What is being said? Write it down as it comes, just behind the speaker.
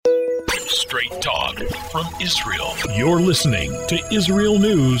Straight talk from Israel. You're listening to Israel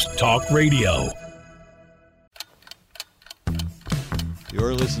News Talk Radio.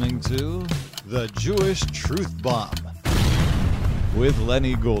 You're listening to The Jewish Truth Bomb with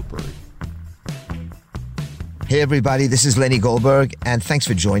Lenny Goldberg. Hey everybody, this is Lenny Goldberg, and thanks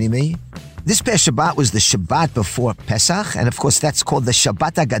for joining me. This past Shabbat was the Shabbat before Pesach, and of course that's called the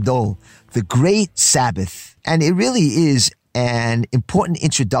Shabbat HaGadol, the Great Sabbath. And it really is an important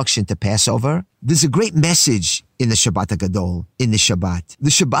introduction to Passover. There's a great message in the Shabbat HaGadol, in the Shabbat. The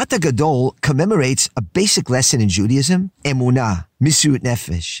Shabbat HaGadol commemorates a basic lesson in Judaism, Emunah, Mesirut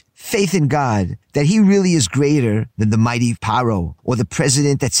Nefesh, faith in God, that He really is greater than the mighty Paro or the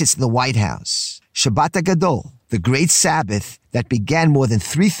president that sits in the White House. Shabbat HaGadol, the great Sabbath that began more than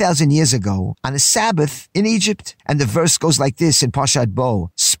 3,000 years ago on a Sabbath in Egypt. And the verse goes like this in Parshat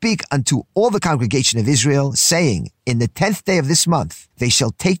Bo: "Speak unto all the congregation of Israel, saying, in the 10th day of this month, they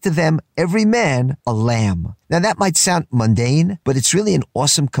shall take to them every man a lamb." Now that might sound mundane, but it's really an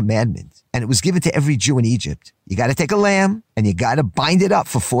awesome commandment. And it was given to every Jew in Egypt. You got to take a lamb and you got to bind it up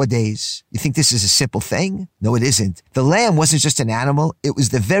for 4 days. You think this is a simple thing? No, it isn't. The lamb wasn't just an animal. It was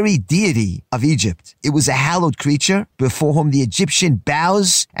the very deity of Egypt. It was a hallowed creature before whom the Egyptian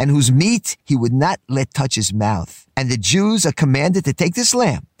bows and whose meat he would not let touch his mouth. And the Jews are commanded to take this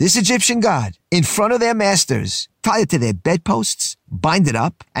lamb, this Egyptian god, in front of their masters, tie it to their bedposts, bind it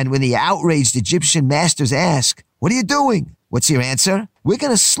up, and when the outraged Egyptian masters ask, "What are you doing?" What's your answer? "We're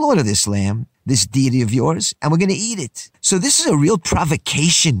going to slaughter this lamb, this deity of yours, and we're going to eat it." So this is a real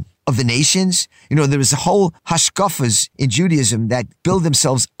provocation of the nations. You know, there is a whole hashkafas in Judaism that build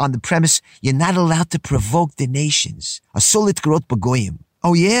themselves on the premise you're not allowed to provoke the nations. Asolit grot bagoyim.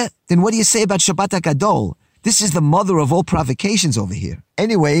 Oh yeah? Then what do you say about Shabbat HaGadol? This is the mother of all provocations over here.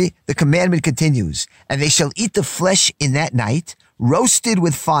 Anyway, the commandment continues, "And they shall eat the flesh in that night, roasted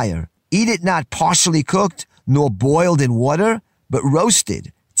with fire. Eat it not partially cooked, nor boiled in water, but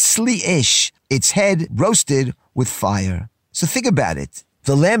roasted, tzli ish, its head roasted with fire." So think about it.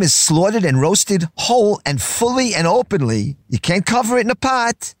 The lamb is slaughtered and roasted whole and fully and openly. You can't cover it in a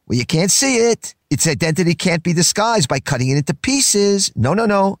pot where you can't see it. Its identity can't be disguised by cutting it into pieces.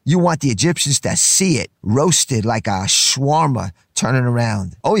 No. You want the Egyptians to see it roasted like a shawarma turning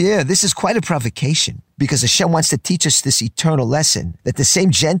around. Oh yeah, this is quite a provocation, because Hashem wants to teach us this eternal lesson, that the same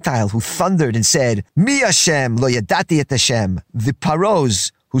Gentile who thundered and said, "Mi Hashem lo yadati et Hashem," the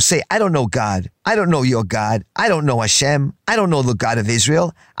Paros who say, "I don't know God. I don't know your God. I don't know Hashem. I don't know the God of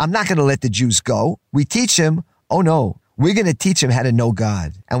Israel. I'm not going to let the Jews go." We teach him, oh no, we're going to teach him how to know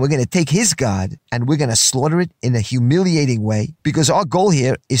God. And we're going to take his God and we're going to slaughter it in a humiliating way, because our goal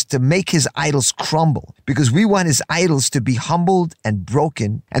here is to make his idols crumble, because we want his idols to be humbled and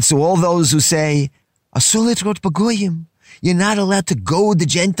broken. And so all those who say, "Asolit rot bagoyim," you're not allowed to goad the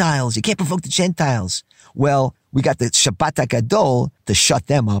Gentiles. You can't provoke the Gentiles. Well, we got the Shabbat HaGadol to shut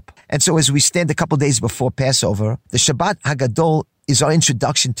them up. And so as we stand a couple days before Passover, the Shabbat HaGadol is our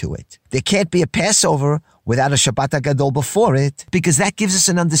introduction to it. There can't be a Passover without a Shabbat HaGadol before it, because that gives us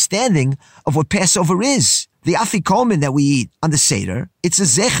an understanding of what Passover is. The afikomen that we eat on the Seder, it's a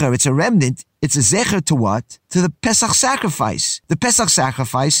zecher, it's a remnant. It's a zecher to what? To the Pesach sacrifice. The Pesach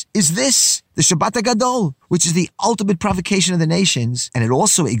sacrifice is this, the Shabbat HaGadol, which is the ultimate provocation of the nations. And it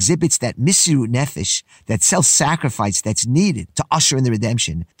also exhibits that Mesirut Nefesh, that self-sacrifice that's needed to usher in the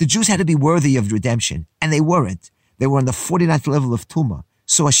redemption. The Jews had to be worthy of redemption, and they weren't. They were on the 49th level of Tumah.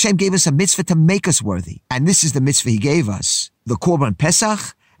 So Hashem gave us a mitzvah to make us worthy. And this is the mitzvah He gave us, the Korban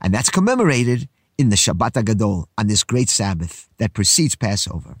Pesach, and that's commemorated in the Shabbat HaGadol, on this great Sabbath that precedes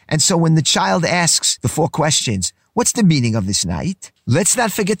Passover. And so when the child asks the 4 questions, what's the meaning of this night? Let's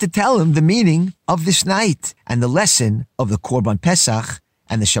not forget to tell him the meaning of this night and the lesson of the Korban Pesach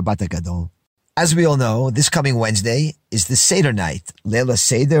and the Shabbat HaGadol. As we all know, this coming Wednesday is the Seder night, Leila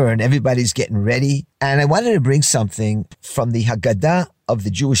Seder, and everybody's getting ready. And I wanted to bring something from the Haggadah of the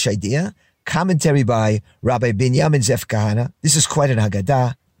Jewish Idea, commentary by Rabbi Binyamin Zev Kahana. This is quite an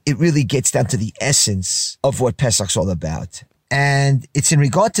Haggadah. It really gets down to the essence of what Pesach's all about. And it's in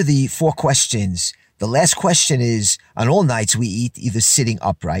regard to the 4 questions. The last question is, on all nights we eat either sitting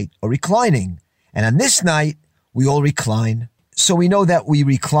upright or reclining. And on this night, we all recline. So we know that we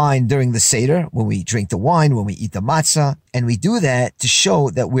recline during the Seder, when we drink the wine, when we eat the matzah. And we do that to show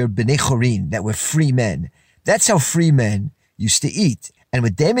that we're b'nei chorin, that we're free men. That's how free men used to eat. And we're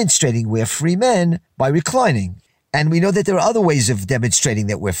demonstrating we're free men by reclining. And we know that there are other ways of demonstrating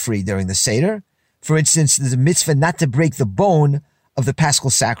that we're free during the Seder. For instance, there's a mitzvah not to break the bone of the Paschal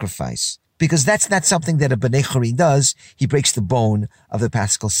sacrifice, because that's not something that a B'nai Chorin does. He breaks the bone of the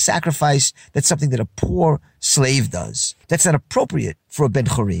Paschal sacrifice. That's something that a poor slave does. That's not appropriate for a Ben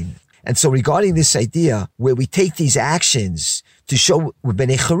Chorin. And so regarding this idea where we take these actions to show we're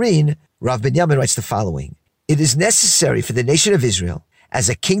Bnei Chorin, Rav Binyamin writes the following. It is necessary for the nation of Israel as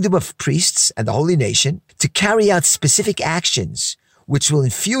a kingdom of priests and the holy nation to carry out specific actions which will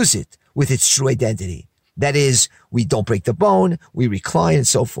infuse it with its true identity. That is, we don't break the bone, we recline, and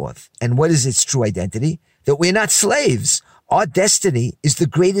so forth. And what is its true identity? That we're not slaves. Our destiny is the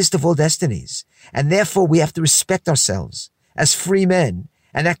greatest of all destinies. And therefore, we have to respect ourselves as free men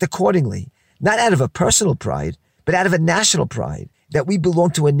and act accordingly, not out of a personal pride, but out of a national pride, that we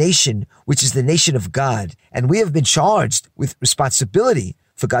belong to a nation which is the nation of God. And we have been charged with responsibility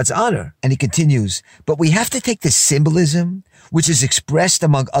for God's honor. And he continues, but we have to take the symbolism, which is expressed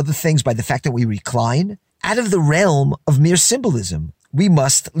among other things by the fact that we recline, out of the realm of mere symbolism. We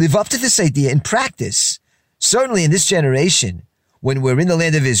must live up to this idea in practice. Certainly in this generation, when we're in the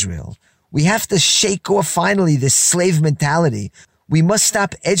land of Israel, we have to shake off finally this slave mentality. We must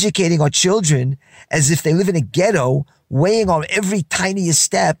stop educating our children as if they live in a ghetto, weighing our every tiniest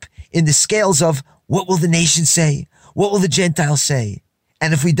step in the scales of what will the nation say? What will the Gentiles say?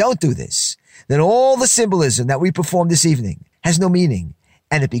 And if we don't do this, then all the symbolism that we perform this evening has no meaning,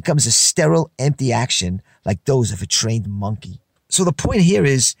 and it becomes a sterile, empty action like those of a trained monkey. So the point here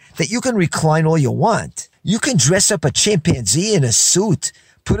is that you can recline all you want. You can dress up a chimpanzee in a suit,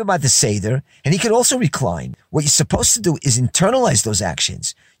 put him at the Seder, and he can also recline. What you're supposed to do is internalize those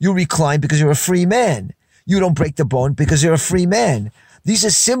actions. You recline because you're a free man. You don't break the bone because you're a free man. These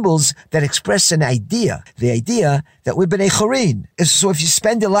are symbols that express an idea, the idea that we're Bnei Chorin. So if you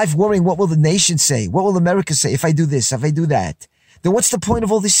spend your life worrying what will the nation say, what will America say if I do this, if I do that, then what's the point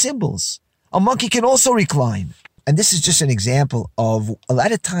of all these symbols? A monkey can also recline. And this is just an example of a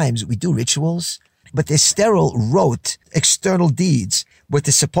lot of times we do rituals, but they're sterile, rote, external deeds. What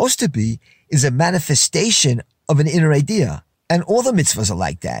they're supposed to be is a manifestation of an inner idea. And all the mitzvahs are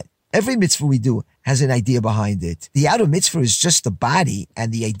like that. Every mitzvah we do has an idea behind it. The outer mitzvah is just the body,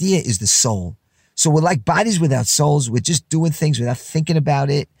 and the idea is the soul. So we're like bodies without souls. We're just doing things without thinking about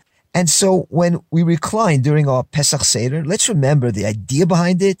it. And so when we recline during our Pesach Seder, let's remember the idea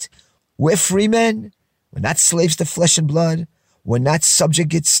behind it. We're free men. We're not slaves to flesh and blood. We're not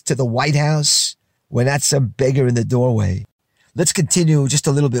subjugates to the White House. We're not some beggar in the doorway. Let's continue just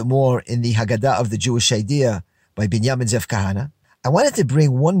a little bit more in the Haggadah of the Jewish Idea by Binyamin Zev Kahana. I wanted to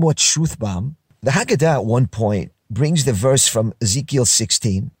bring one more truth bomb. The Haggadah at one point brings the verse from Ezekiel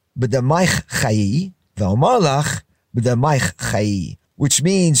 16, B'damaych chayi, v'omar lach, b'damaych chayi, which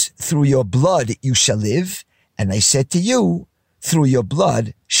means, through your blood you shall live, and I said to you, through your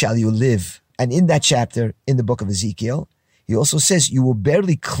blood shall you live. And in that chapter, in the book of Ezekiel, he also says, you were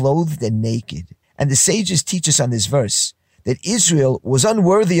barely clothed and naked. And the sages teach us on this verse that Israel was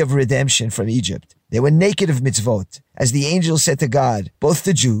unworthy of redemption from Egypt. They were naked of mitzvot. As the angel said to God, both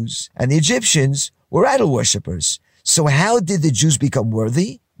the Jews and the Egyptians were idol worshippers. So how did the Jews become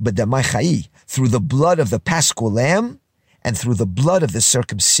worthy? B'damai chayi, through the blood of the Paschal Lamb and through the blood of the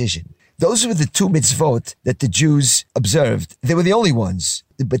circumcision. Those were the two mitzvot that the Jews observed. They were the only ones,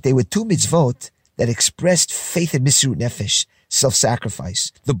 but they were two mitzvot that expressed faith in Mesirut Nefesh,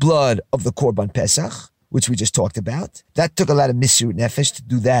 self-sacrifice. The blood of the Korban Pesach, which we just talked about. That took a lot of Mesirut Nefesh to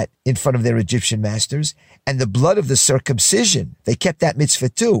do that in front of their Egyptian masters. And the blood of the circumcision, they kept that mitzvah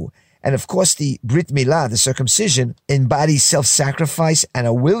too. And of course, the Brit Milah, the circumcision, embodies self-sacrifice and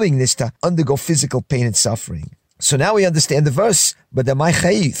a willingness to undergo physical pain and suffering. So now we understand the verse, B'damai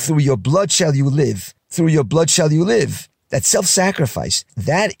chayi, through your blood shall you live. Through your blood shall you live. That self-sacrifice,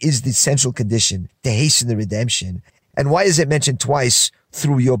 that is the central condition to hasten the redemption. And why is it mentioned twice,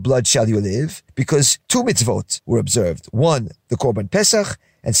 through your blood shall you live? Because two mitzvot were observed. One, the Korban Pesach,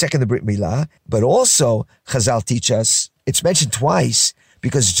 and second, the Brit Milah. But also, Chazal teach us, it's mentioned twice,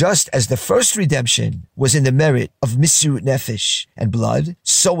 because just as the first redemption was in the merit of Mesirut Nefesh and blood,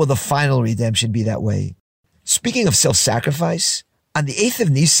 so will the final redemption be that way. Speaking of self-sacrifice, on the 8th of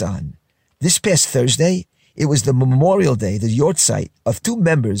Nisan, this past Thursday, it was the Memorial Day, the Yortzeit, of two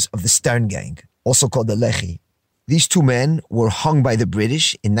members of the Stern Gang, also called the Lehi. These two men were hung by the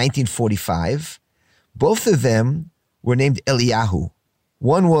British in 1945. Both of them were named Eliyahu.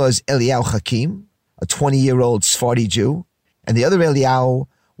 One was Eliyahu Hakim, a 20-year-old Sephardi Jew, and the other Eliyahu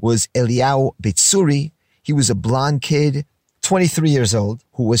was Eliyahu Betsuri. He was a blonde kid, 23 years old,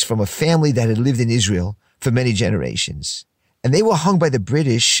 who was from a family that had lived in Israel for many generations. And they were hung by the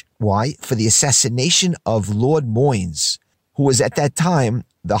British, why? For the assassination of Lord Moynes, who was at that time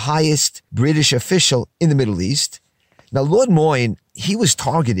the highest British official in the Middle East. Now, Lord Moyne, he was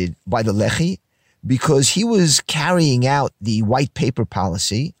targeted by the Lehi because he was carrying out the white paper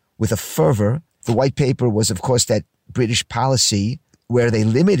policy with a fervor. The white paper was, of course, that British policy where they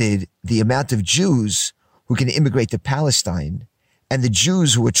limited the amount of Jews who can immigrate to Palestine, and the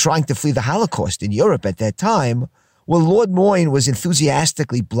Jews who were trying to flee the Holocaust in Europe at that time, well, Lord Moyne was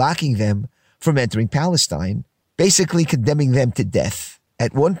enthusiastically blocking them from entering Palestine, basically condemning them to death.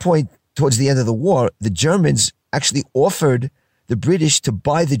 At one point, towards the end of the war, the Germans actually offered the British to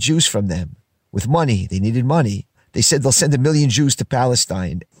buy the Jews from them with money. They needed money. They said they'll send 1 million Jews to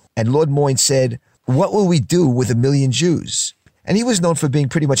Palestine. And Lord Moyne said, what will we do with 1 million Jews? And he was known for being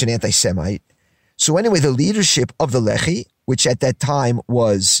pretty much an anti-Semite. So anyway, the leadership of the Lehi, which at that time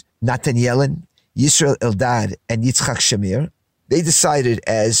was Natan Yellen, Yisrael Eldad, and Yitzchak Shamir, they decided,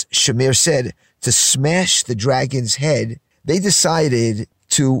 as Shamir said, to smash the dragon's head. They decided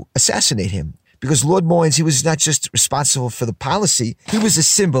to assassinate him. Because Lord Moyne, he was not just responsible for the policy, he was a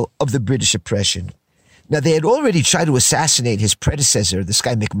symbol of the British oppression. Now, they had already tried to assassinate his predecessor, this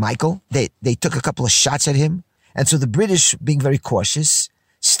guy McMichael. They took a couple of shots at him. And so the British, being very cautious,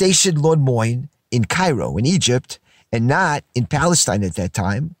 stationed Lord Moyne in Cairo, in Egypt, and not in Palestine at that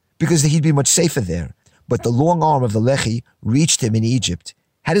time, because he'd be much safer there. But the long arm of the Lehi reached him in Egypt.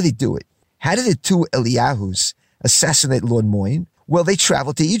 How did they do it? How did the two Eliahus assassinate Lord Moyne? Well, they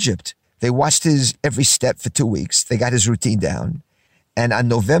traveled to Egypt. They watched his every step for 2 weeks. They got his routine down. And on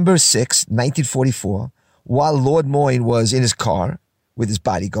November 6, 1944, while Lord Moyne was in his car with his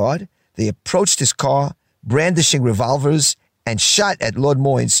bodyguard, they approached his car, brandishing revolvers, and shot at Lord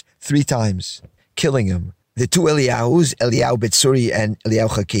Moyne's 3 times, killing him. The two Eliahus, Eliyahu Betsuri and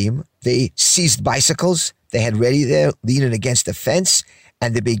Eliyahu Hakim, they seized bicycles they had ready there, leaning against the fence,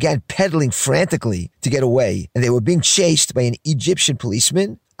 and they began pedaling frantically to get away. And they were being chased by an Egyptian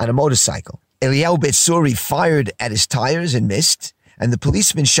policeman on a motorcycle. Eliyahu Betsuri fired at his tires and missed, and the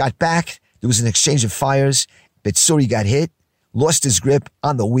policeman shot back. There was an exchange of fires. Betsuri got hit, lost his grip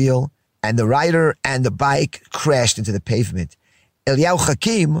on the wheel, and the rider and the bike crashed into the pavement. Eliyahu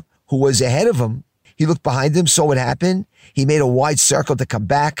Hakim, who was ahead of him, he looked behind him, saw what happened. He made a wide circle to come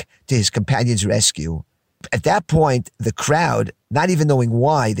back to his companion's rescue. At that point, the crowd, not even knowing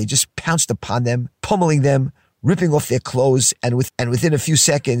why, they just pounced upon them, pummeling them, ripping off their clothes, and within a few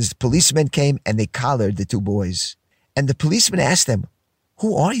seconds, the policemen came and they collared the 2 boys. And the policeman asked them,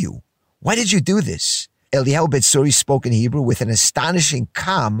 "Who are you? Why did you do this?" Eliyahu Betsuri spoke in Hebrew with an astonishing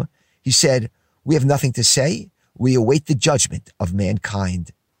calm. He said, "We have nothing to say. We await the judgment of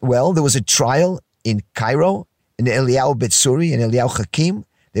mankind." Well, there was a trial in Cairo, and Eliyahu Betsuri and Eliyahu Hakim,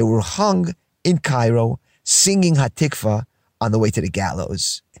 they were hung in Cairo, singing Hatikva on the way to the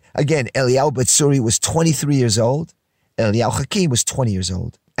gallows. Again, Eliyahu Betsuri was 23 years old. Eliyahu Hakim was 20 years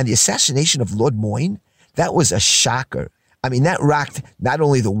old. And the assassination of Lord Moyne, that was a shocker. I mean, that rocked not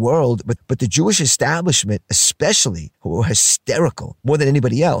only the world, but the Jewish establishment especially, who were hysterical more than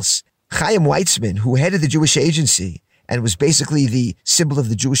anybody else. Chaim Weizmann, who headed the Jewish Agency and was basically the symbol of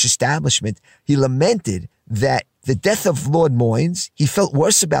the Jewish establishment, he lamented that the death of Lord Moyne, he felt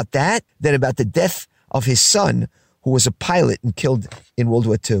worse about that than about the death of his son, who was a pilot and killed in World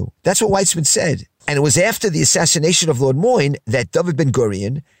War II. That's what Weizmann said. And it was after the assassination of Lord Moyne that David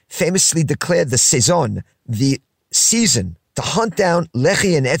Ben-Gurion famously declared the Saison, the season, to hunt down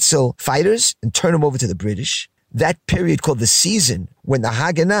Lehi and Etzel fighters and turn them over to the British. That period called the season, when the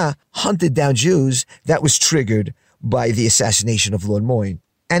Haganah hunted down Jews, that was triggered by the assassination of Lord Moyne.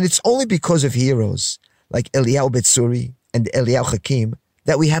 And it's only because of heroes like Eliyahu Betsuri and Eliyahu Hakim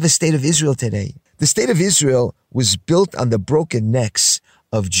that we have a state of Israel today. The state of Israel was built on the broken necks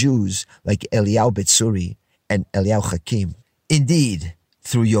of Jews like Eliyahu Betsuri and Eliyahu Hakim. Indeed,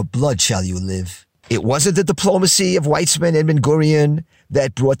 through your blood shall you live. It wasn't the diplomacy of Weizmann and Ben-Gurion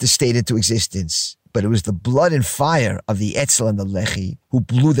that brought the state into existence, but it was the blood and fire of the Etzel and the Lehi who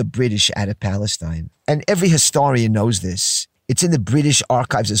blew the British out of Palestine. And every historian knows this. It's in the British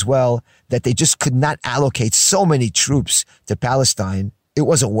archives as well that they just could not allocate so many troops to Palestine. It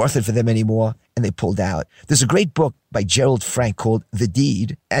wasn't worth it for them anymore, and they pulled out. There's a great book by Gerald Frank called The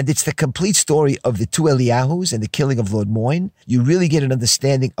Deed, and it's the complete story of the 2 Eliahus and the killing of Lord Moyne. You really get an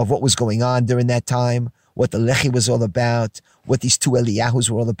understanding of what was going on during that time, what the Lehi was all about, what these 2 Eliahus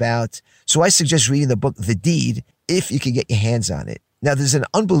were all about. So I suggest reading the book The Deed if you can get your hands on it. Now, there's an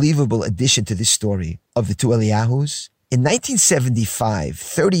unbelievable addition to this story of the 2 Eliahus. In 1975,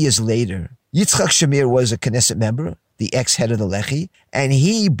 30 years later, Yitzchak Shamir was a Knesset member, the ex-head of the Lehi, and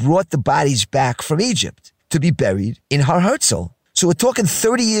he brought the bodies back from Egypt to be buried in Har Herzl. So we're talking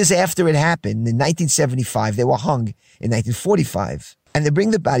 30 years after it happened. In 1975, they were hung in 1945, and they bring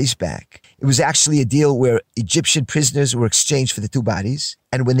the bodies back. It was actually a deal where Egyptian prisoners were exchanged for the 2 bodies,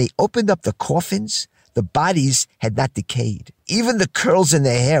 and when they opened up the coffins, The bodies had not decayed. Even the curls in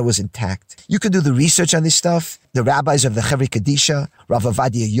their hair was intact. You can do the research on this stuff. The rabbis of the Chevri Kadisha, Rav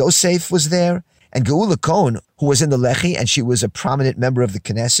Avadia Yosef was there, and Geula Cohen, who was in the Lehi, and she was a prominent member of the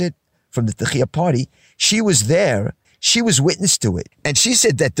Knesset from the Techiyah party, she was there. She was witness to it. And she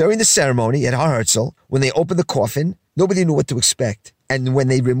said that during the ceremony at Har Herzl, when they opened the coffin, nobody knew what to expect. And when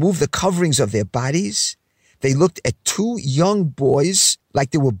they removed the coverings of their bodies, they looked at two young boys like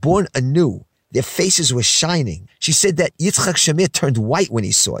they were born anew. Their faces were shining. She said that Yitzchak Shamir turned white when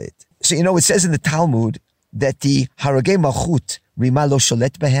he saw it. So, it says in the Talmud that the Haragei Malchut, Rima lo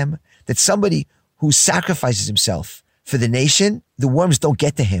sholet behem, that somebody who sacrifices himself for the nation, the worms don't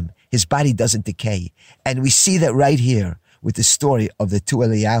get to him. His body doesn't decay. And we see that right here with the story of the two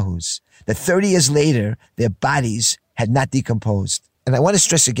Eliyahus, that 30 years later, their bodies had not decomposed. And I want to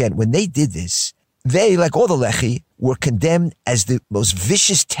stress again, when they did this, they, like all the Lehi, were condemned as the most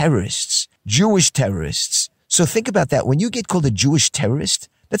vicious terrorists, Jewish terrorists. So think about that. When you get called a Jewish terrorist,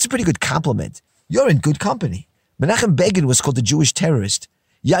 that's a pretty good compliment. You're in good company. Menachem Begin was called a Jewish terrorist.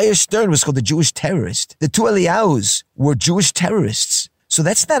 Yair Stern was called a Jewish terrorist. The two Eliyahus were Jewish terrorists. So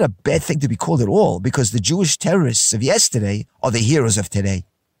that's not a bad thing to be called at all, because the Jewish terrorists of yesterday are the heroes of today.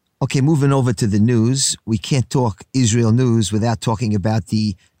 Okay, moving over to the news. We can't talk Israel news without talking about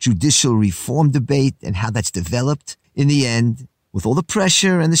the judicial reform debate and how that's developed. In the end, with all the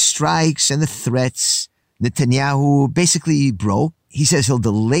pressure and the strikes and the threats, Netanyahu basically broke. He says he'll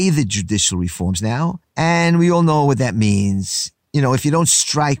delay the judicial reforms now. And we all know what that means. If you don't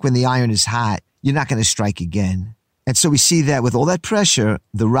strike when the iron is hot, you're not going to strike again. And so we see that with all that pressure,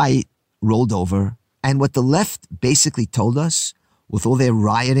 the right rolled over. And what the left basically told us, with all their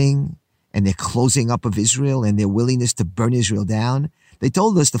rioting and their closing up of Israel and their willingness to burn Israel down, they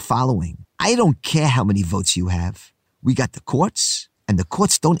told us the following: I don't care how many votes you have. We got the courts, and the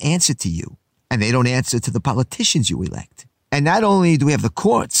courts don't answer to you. And they don't answer to the politicians you elect. And not only do we have the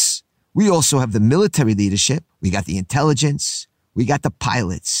courts, we also have the military leadership. We got the intelligence. We got the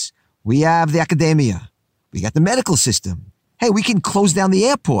pilots. We have the academia. We got the medical system. Hey, we can close down the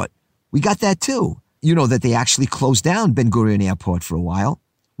airport. We got that too. You know that they actually closed down Ben Gurion Airport for a while.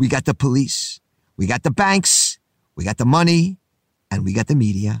 We got the police. We got the banks. We got the money. And we got the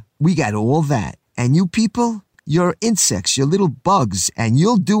media. We got all that. And you people, you're insects, you're little bugs, and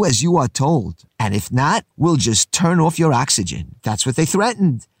you'll do as you are told. And if not, we'll just turn off your oxygen. That's what they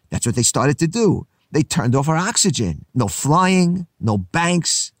threatened. That's what they started to do. They turned off our oxygen. No flying, no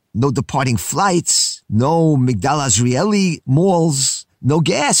banks, no departing flights, no Migdal Azrieli malls, no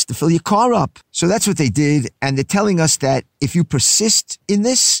gas to fill your car up. So that's what they did. And they're telling us that if you persist in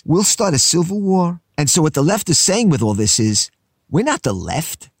this, we'll start a civil war. And so what the left is saying with all this is, we're not the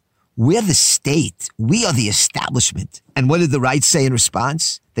left. We're the state. We are the establishment. And what did the right say in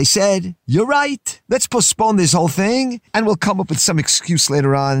response? They said, you're right. Let's postpone this whole thing, and we'll come up with some excuse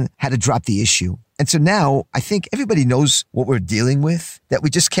later on how to drop the issue. And so now I think everybody knows what we're dealing with, that we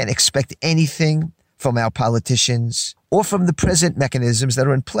just can't expect anything from our politicians or from the present mechanisms that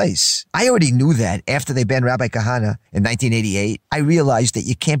are in place. I already knew that after they banned Rabbi Kahana in 1988. I realized that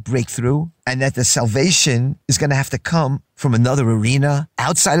you can't break through and that the salvation is going to have to come from another arena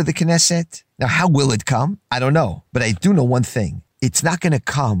outside of the Knesset. Now, how will it come? I don't know. But I do know one thing. It's not going to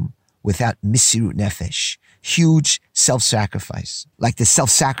come without Misirut Nefesh, huge self-sacrifice, like the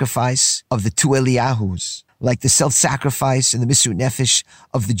self-sacrifice of the two Eliyahus, like the self-sacrifice and the Misirut Nefesh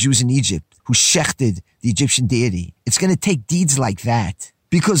of the Jews in Egypt who shechted the Egyptian deity. It's going to take deeds like that,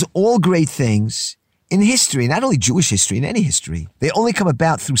 because all great things in history, not only Jewish history, in any history, they only come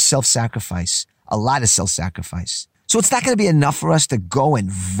about through self-sacrifice, a lot of self-sacrifice. So it's not going to be enough for us to go and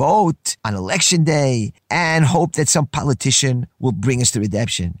vote on election day and hope that some politician will bring us to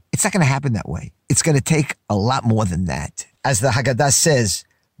redemption. It's not going to happen that way. It's going to take a lot more than that. As the Haggadah says,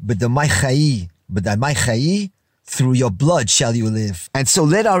 "B'damai chayi, through your blood shall you live." And so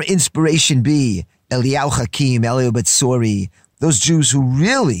let our inspiration be Eliyahu Hakim, Eliyahu Betsuri, those Jews who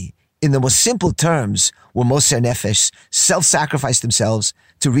really, in the most simple terms, were Moser Nefesh, self-sacrificed themselves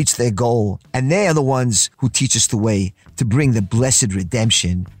to reach their goal. And they are the ones who teach us the way to bring the blessed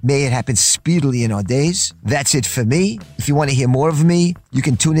redemption. May it happen speedily in our days. That's it for me. If you want to hear more of me, you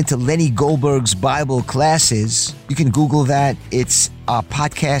can tune into Lenny Goldberg's Bible Classes. You can Google that. It's a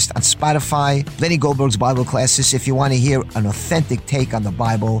podcast on Spotify, Lenny Goldberg's Bible Classes, if you want to hear an authentic take on the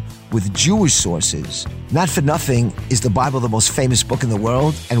Bible with Jewish sources. Not for nothing is the Bible the most famous book in the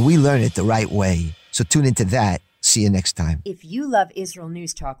world, and we learn it the right way. So tune into that. See you next time. If you love Israel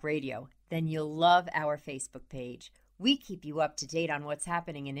News Talk Radio, then you'll love our Facebook page. We keep you up to date on what's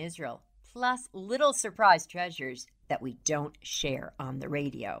happening in Israel, plus little surprise treasures that we don't share on the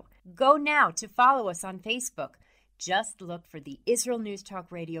radio. Go now to follow us on Facebook. Just look for the Israel News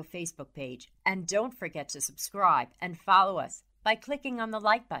Talk Radio Facebook page. And don't forget to subscribe and follow us by clicking on the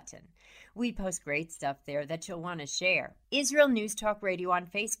like button. We post great stuff there that you'll want to share. Israel News Talk Radio on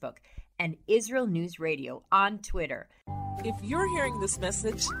Facebook and Israel News Radio on Twitter. If you're hearing this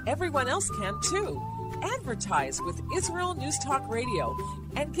message, everyone else can too. Advertise with Israel News Talk Radio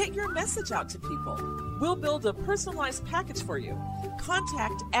and get your message out to people. We'll build a personalized package for you.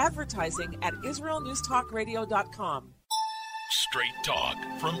 Contact advertising at israelnewstalkradio.com. Straight talk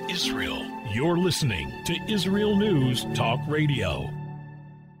from Israel. You're listening to Israel News Talk Radio.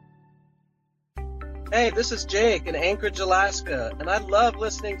 Hey, this is Jake in Anchorage, Alaska, and I love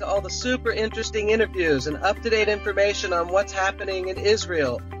listening to all the super interesting interviews and up-to-date information on what's happening in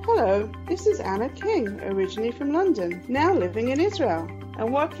Israel. Hello, this is Anna King, originally from London, now living in Israel.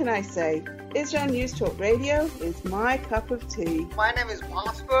 And what can I say? Israel News Talk Radio is my cup of tea. My name is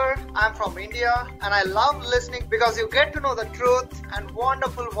Bhaskar. I'm from India, and I love listening because you get to know the truth and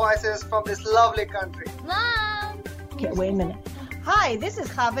wonderful voices from this lovely country. Mom! Okay, wait a minute. Hi, this is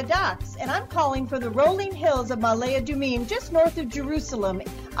Chava Dax, and I'm calling from the rolling hills of Ma'ale Adumim, just north of Jerusalem.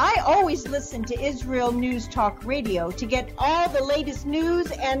 I always listen to Israel News Talk Radio to get all the latest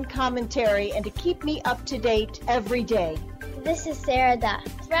news and commentary and to keep me up to date every day. This is Sarah Dax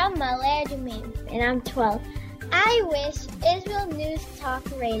from Ma'ale Adumim, and I'm 12. I wish Israel News Talk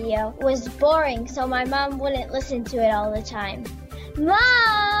Radio was boring so my mom wouldn't listen to it all the time.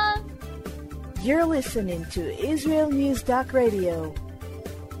 Mom! You're listening to Israel News Talk Radio.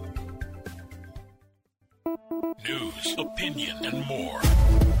 News, opinion, and more.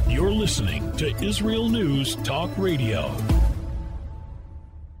 You're listening to Israel News Talk Radio.